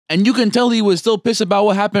And you can tell he was still pissed about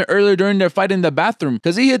what happened earlier during their fight in the bathroom,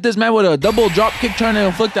 because he hit this man with a double drop kick trying to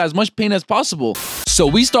inflict as much pain as possible. So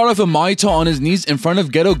we start off with Mahito on his knees in front of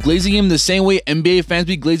Geto, glazing him the same way NBA fans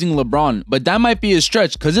be glazing LeBron. But that might be a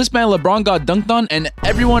stretch, because this man LeBron got dunked on and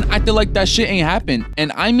everyone acted like that shit ain't happened.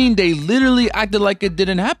 And I mean, they literally acted like it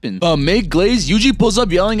didn't happen. But mid-glaze, Yuji pulls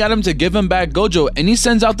up yelling at him to give him back Gojo, and he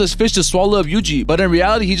sends out this fish to swallow up Yuji, but in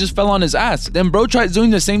reality he just fell on his ass. Then bro tries doing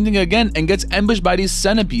the same thing again and gets ambushed by these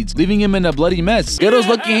centipedes, leaving him in a bloody mess. Geto's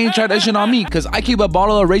lucky he ain't tried that shit on me, because I keep a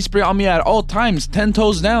bottle of race spray on me at all times, 10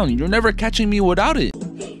 toes down. You're never catching me without it.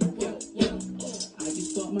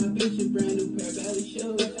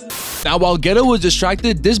 Now, while Geto was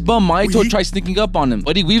distracted, this bum Mahito tried sneaking up on him,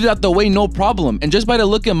 but he weaved out the way no problem. And just by the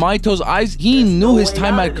look in Mahito's eyes, he knew his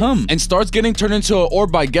time had come and starts getting turned into an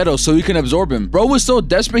orb by Geto so he can absorb him. Bro was so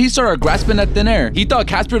desperate, he started grasping at thin air. He thought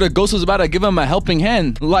Casper the Ghost was about to give him a helping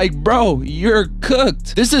hand. Like, bro, you're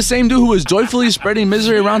cooked. This is the same dude who was joyfully spreading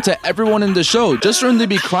misery around to everyone in the show, just for him to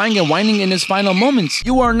be crying and whining in his final moments.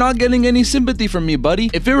 You are not getting any sympathy from me, buddy.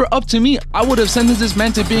 If it were up to me, I would have sentenced this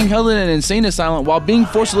man to being held in an insane asylum while being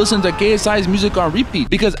forced to listen to KSI's music on repeat,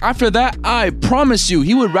 because after that, I promise you,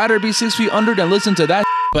 he would rather be 6 feet under than listen to that.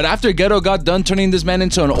 But after Geto got done turning this man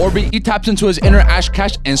into an orbit, he taps into his inner Ash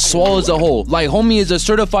Cash and swallows a whole. Like homie is a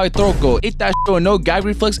certified throat goat, ate that shit with no gag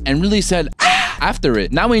reflex and really said after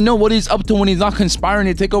it. Now we know what he's up to when he's not conspiring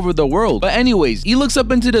to take over the world. But anyways, he looks up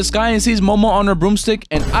into the sky and sees Momo on her broomstick,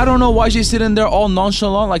 and I don't know why she's sitting there all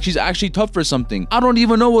nonchalant like she's actually tough for something. I don't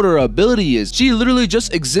even know what her ability is. She literally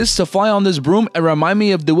just exists to fly on this broom and remind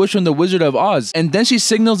me of the witch from the Wizard of Oz. And then she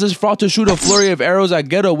signals this frog to shoot a flurry of arrows at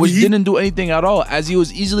Geto, which didn't do anything at all as he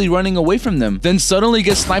was easily running away from them. Then suddenly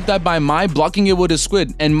gets sniped at by Mai, blocking it with a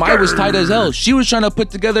squid. And Mai was tight as hell. She was trying to put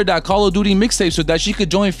together that Call of Duty mixtape so that she could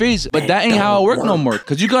join FaZe, but that ain't how it work no more,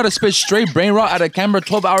 because you gotta spit straight brain rot at a camera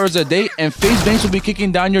 12 hours a day, and FaZe Banks will be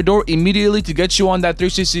kicking down your door immediately to get you on that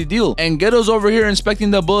 360 deal. And Geto's over here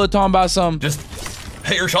inspecting the bulletin about some just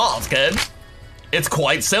hit your shots, kid. It's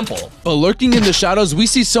quite simple. But lurking in the shadows, we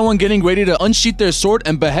see someone getting ready to unsheath their sword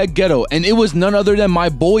and behead Geto, and it was none other than my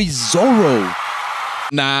boy Zoro.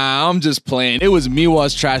 Nah, I'm just playing. It was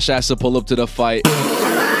Miwa's trash ass to pull up to the fight.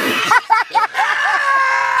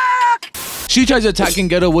 She tries attacking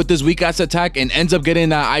Geto with this weak ass attack and ends up getting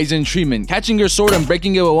that Aizen treatment, catching her sword and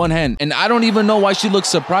breaking it with one hand. And I don't even know why she looks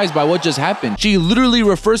surprised by what just happened. She literally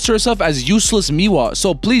refers to herself as useless Miwa,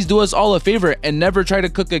 so please do us all a favor and never try to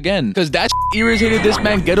cook again, because that irritated this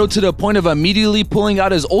man Geto to the point of immediately pulling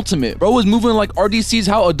out his ultimate. Bro was moving like RDC's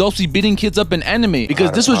how adults be beating kids up in anime,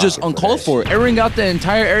 because this was just uncalled for, airing out the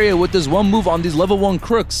entire area with this one move on these level 1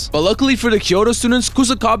 crooks. But luckily for the Kyoto students,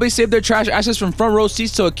 Kusakabe saved their trash asses from front row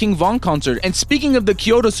seats to a King Von concert. And speaking of the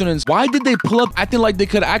Kyoto students, why did they pull up acting like they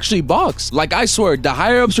could actually box? Like, I swear, the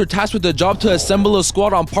higher-ups were tasked with the job to assemble a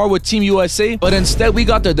squad on par with Team USA, but instead we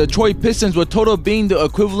got the Detroit Pistons, with Toto being the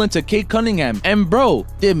equivalent to Kate Cunningham. And bro,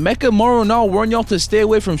 did Mecha Moro now warn y'all to stay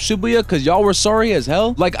away from Shibuya because y'all were sorry as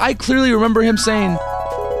hell? Like, I clearly remember him saying,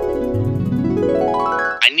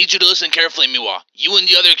 I need you to listen carefully, Miwa. You and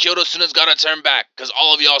the other Kyoto students gotta turn back, because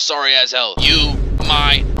all of y'all sorry as hell. You,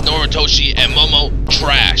 Mai, Noritoshi, and Momo,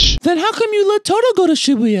 trash. Then how come you let Toto go to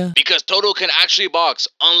Shibuya? Because Toto can actually box,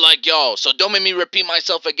 unlike y'all, so don't make me repeat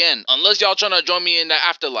myself again, unless y'all trying to join me in the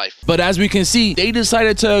afterlife. But as we can see, they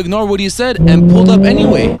decided to ignore what he said and pulled up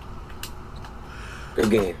anyway. Good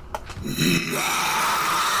game.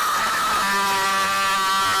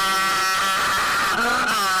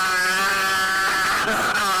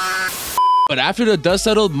 But after the dust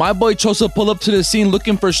settled, my boy Choso pulled up to the scene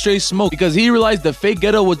looking for stray smoke, because he realized the fake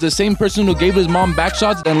Geto was the same person who gave his mom back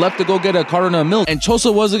shots and left to go get a carton of milk, and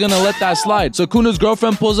Choso wasn't gonna let that slide. So Kuna's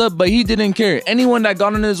girlfriend pulls up, but he didn't care. Anyone that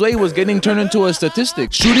got in his way was getting turned into a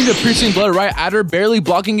statistic, shooting the piercing blood right at her, barely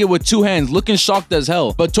blocking it with 2 hands, looking shocked as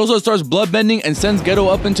hell. But Choso starts bloodbending and sends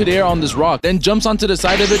Geto up into the air on this rock, then jumps onto the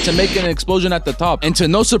side of it to make an explosion at the top. And to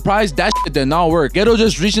no surprise, that shit did not work. Geto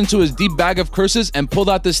just reached into his deep bag of curses and pulled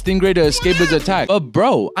out the stingray to escape his attack. But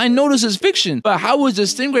bro, I know this is fiction, but how is the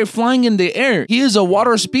stingray flying in the air? He is a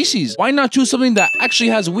water species. Why not choose something that actually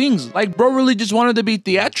has wings? Like, bro really just wanted to be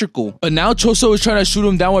theatrical. But now Choso is trying to shoot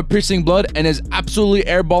him down with piercing blood and is absolutely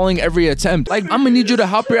airballing every attempt. Like, I'm gonna need you to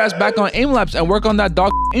hop your ass back on aim labs and work on that dog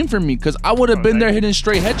aim for me, because I would have been there hitting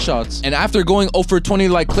straight headshots. And after going 0 for 20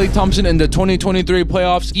 like Klay Thompson in the 2023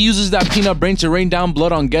 playoffs, he uses that peanut brain to rain down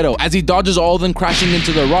blood on Geto as he dodges all of them crashing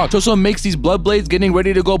into the rock. Choso makes these blood blades, getting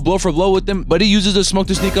ready to go blow for blow with him, but he uses the smoke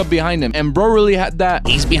to sneak up behind him. And bro really had that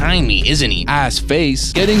 "he's behind me, isn't he?" ass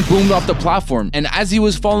face, getting boomed off the platform. And as he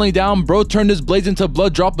was falling down, bro turned his blades into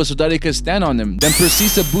blood droplets so that he could stand on him, then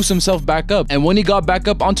proceeds to boost himself back up. And when he got back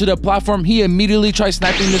up onto the platform, he immediately tries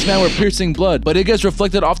sniping this man with piercing blood, but it gets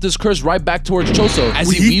reflected off this curse right back towards Choso as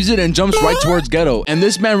he weaves it and jumps right towards Geto. And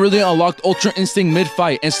this man really unlocked Ultra Instinct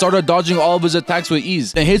mid-fight and started dodging all of his attacks with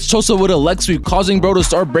ease, then hits Choso with a leg sweep, causing bro to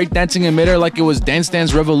start breakdancing in midair like it was Dance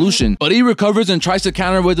Dance Revolution. But he recovers and tries to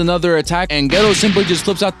counter with another attack, and Geto simply just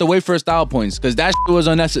flips out the way for style points, cause that shit was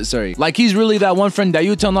unnecessary. Like he's really that one friend that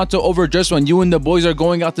you tell not to overdress when you and the boys are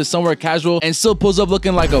going out to somewhere casual and still pulls up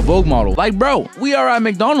looking like a Vogue model. Like bro, we are at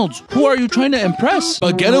McDonald's. Who are you trying to impress?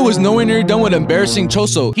 But Geto was nowhere near done with embarrassing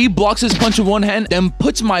Choso. He blocks his punch with one hand, then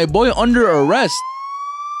puts my boy under arrest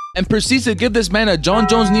and proceeds to give this man a John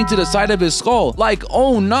Jones knee to the side of his skull. Like,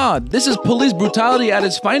 oh nah, this is police brutality at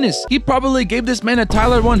its finest. He probably gave this man a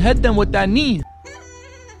Tyler 1 head then with that knee.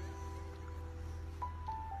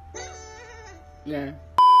 Yeah.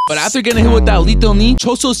 But after getting hit with that lethal knee,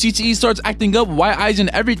 Choso's CTE starts acting up, white eyes and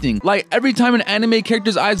everything. Like every time an anime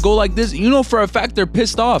character's eyes go like this, you know for a fact they're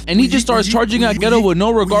pissed off. And he just starts charging at Geto with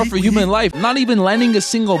no regard for human life, not even landing a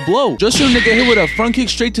single blow. Just for him to get hit with a front kick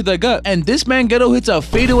straight to the gut. And this man Geto hits a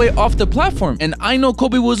fadeaway off the platform. And I know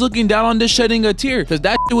Kobe was looking down on this shedding a tear, cause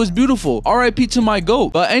that shit was beautiful. RIP to my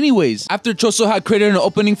GOAT. But anyways, after Choso had created an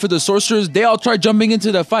opening for the sorcerers, they all tried jumping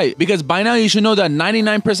into the fight. Because by now you should know that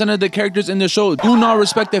 99% of the characters in the show do not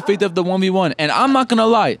respect the fate of the 1v1, and I'm not gonna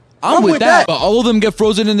lie, I'm with that. But all of them get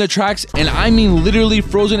frozen in their tracks, and I mean literally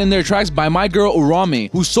frozen in their tracks by my girl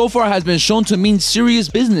Urame, who so far has been shown to mean serious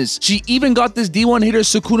business. She even got this D1 hater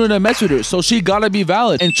Sukuna to mess with her, so she gotta be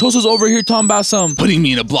valid. And Choso's over here talking about some putting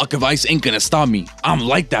me in a block of ice ain't gonna stop me. I'm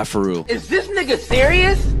like that for real. Is this nigga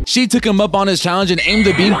serious? She took him up on his challenge and aimed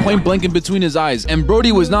the beam point blank in between his eyes, and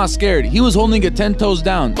Brody was not scared. He was holding it 10 toes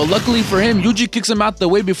down, but luckily for him, Yuji kicks him out the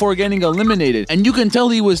way before getting eliminated. And you can tell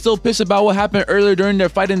he was still pissed about what happened earlier during their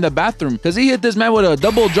fight in the bathroom, because he hit this man with a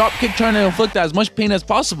double drop kick trying to inflict as much pain as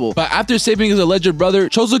possible. But after saving his alleged brother,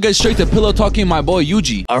 Choso gets straight to pillow talking my boy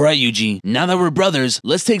Yuji. Alright Yuji, now that we're brothers,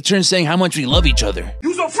 let's take turns saying how much we love each other.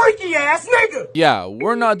 You's a freaky ass nigga! Yeah,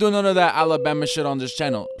 we're not doing none of that Alabama shit on this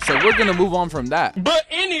channel, so we're gonna move on from that. But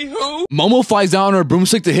anywho, Momo flies down on her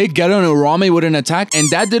broomstick to hit Geto and Urame with an attack, and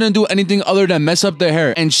that didn't do anything other than mess up their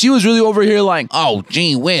hair. And she was really over here like, oh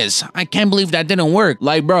gee whiz, I can't believe that didn't work.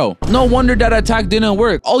 Like bro, no wonder that attack didn't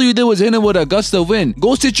work. All you did was hit him with a gust of wind.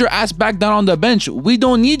 Go sit your ass back down on the bench. We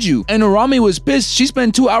don't need you. And Urame was pissed. She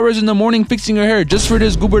spent 2 hours in the morning fixing her hair just for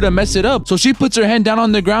this goober to mess it up. So she puts her hand down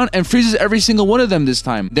on the ground and freezes every single one of them this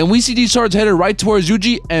time. Then we see these swords headed right towards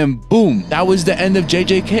Yuji, and boom, that was the end of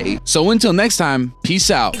JJK. So until next time, peace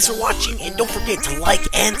out. Thanks for watching, and don't forget to like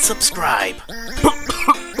and subscribe.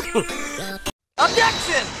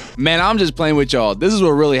 Objection! Man, I'm just playing with y'all. This is what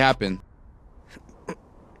really happened.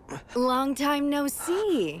 Long time no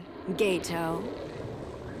see, Geto.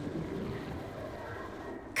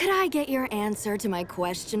 Could I get your answer to my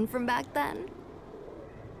question from back then?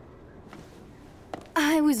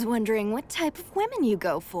 I was wondering what type of women you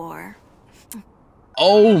go for.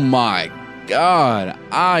 Oh my god,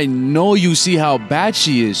 I know you see how bad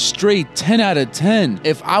she is. Straight 10 out of 10.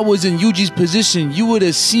 If I was in Yuji's position, you would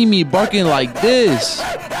have seen me barking like this.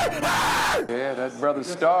 Yeah, that brother's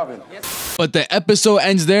starving. But the episode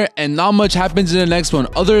ends there, and not much happens in the next one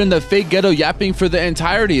other than the fake Geto yapping for the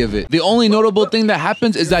entirety of it. The only notable thing that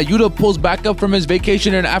happens is that Yuta pulls back up from his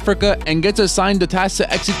vacation in Africa and gets assigned the task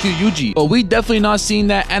to execute Yuji. But we definitely not seeing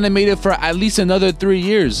that animated for at least another 3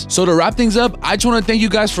 years. So to wrap things up, I just want to thank you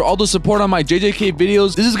guys for all the support on my JJK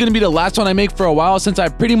videos. This is going to be the last one I make for a while since I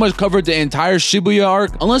pretty much covered the entire Shibuya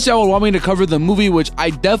arc. Unless y'all would want me to cover the movie, which I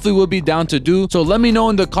definitely would be down to do. So let me know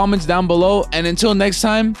in the comments down below. And until next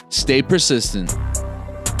time, stay persistent.